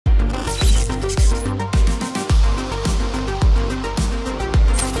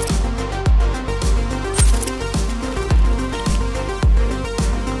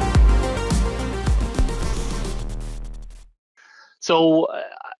So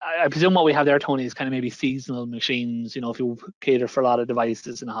I presume what we have there, Tony, is kind of maybe seasonal machines. If you cater for a lot of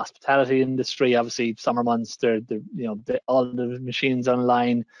devices in the hospitality industry, obviously summer months, all the machines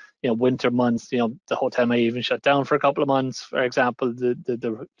online. Winter months, the hotel may even shut down for a couple of months. For example,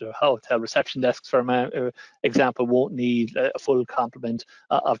 the hotel reception desks, for example, won't need a full complement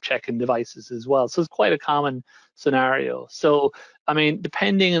of check-in devices as well. So it's quite a common scenario. So I mean,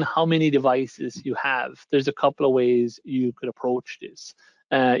 depending on how many devices you have, there's a couple of ways you could approach this.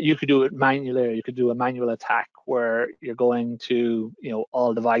 You could do it manually, or you could do a manual attack where you're going to,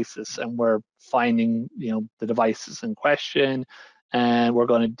 all devices, and we're finding, the devices in question, and we're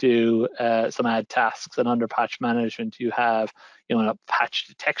going to do some add tasks. And under patch management, you have, a patch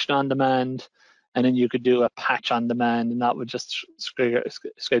detection on demand, and then you could do a patch on demand, and that would just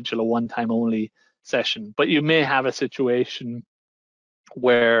schedule a one-time only session. But you may have a situation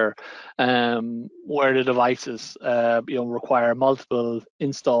where the devices require multiple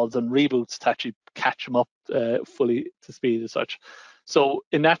installs and reboots to actually catch them up fully to speed as such. So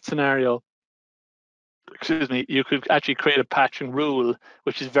in that scenario, you could actually create a patching rule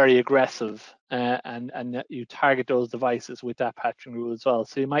which is very aggressive, and you target those devices with that patching rule as well.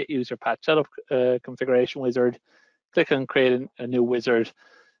 So you might use your patch setup configuration wizard, click on create a new wizard.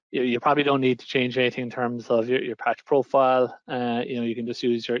 You probably don't need to change anything in terms of your patch profile. You can just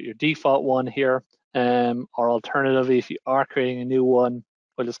use your default one here, or alternatively, if you are creating a new one,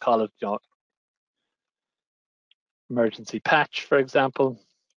 we'll just call it emergency patch, for example.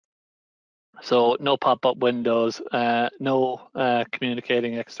 So no pop-up windows, no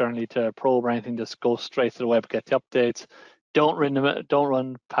communicating externally to a probe or anything. Just go straight to the web, get the updates. Don't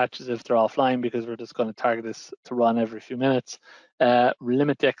run patches if they're offline, because we're just going to target this to run every few minutes.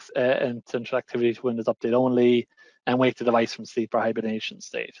 Limit the central activity to Windows Update only, and wake the device from sleep or hibernation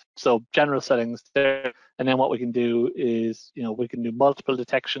state. So general settings there. And then what we can do is, we can do multiple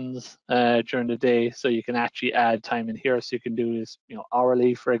detections during the day. So you can actually add time in here. So you can do this,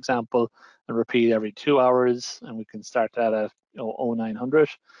 hourly, for example, and repeat every 2 hours. And we can start that at 0900.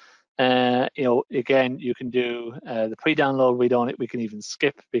 Again, you can do the pre-download. We can even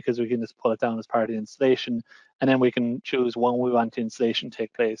skip, because we can just pull it down as part of the installation, and then we can choose when we want the installation to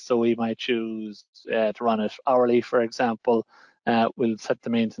take place. So we might choose to run it hourly, for example. We'll set the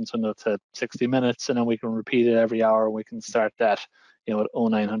maintenance window to 60 minutes, and then we can repeat it every hour. We can start that, at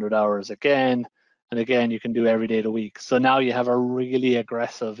 0900 hours again. And again, you can do every day of the week. So now you have a really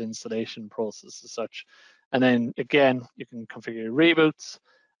aggressive installation process as such. And then again, you can configure your reboots.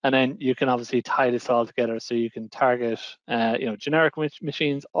 And then you can obviously tie this all together, so you can target, generic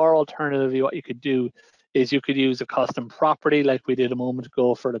machines, or alternatively, what you could do is you could use a custom property like we did a moment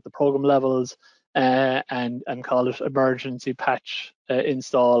ago for the program levels, and call it emergency patch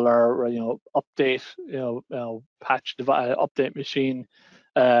install, or update, patch update machine,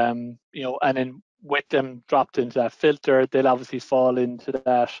 and then with them dropped into that filter, they'll obviously fall into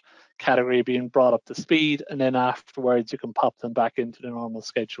that category being brought up to speed, and then afterwards you can pop them back into the normal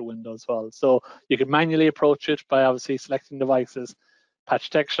schedule window as well. So you can manually approach it by obviously selecting devices, patch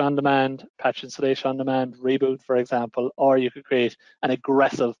detection on demand, patch installation on demand, reboot, for example, or you could create an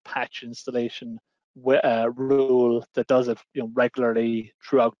aggressive patch installation rule that does it regularly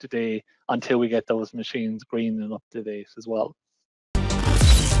throughout the day until we get those machines green and up to date as well.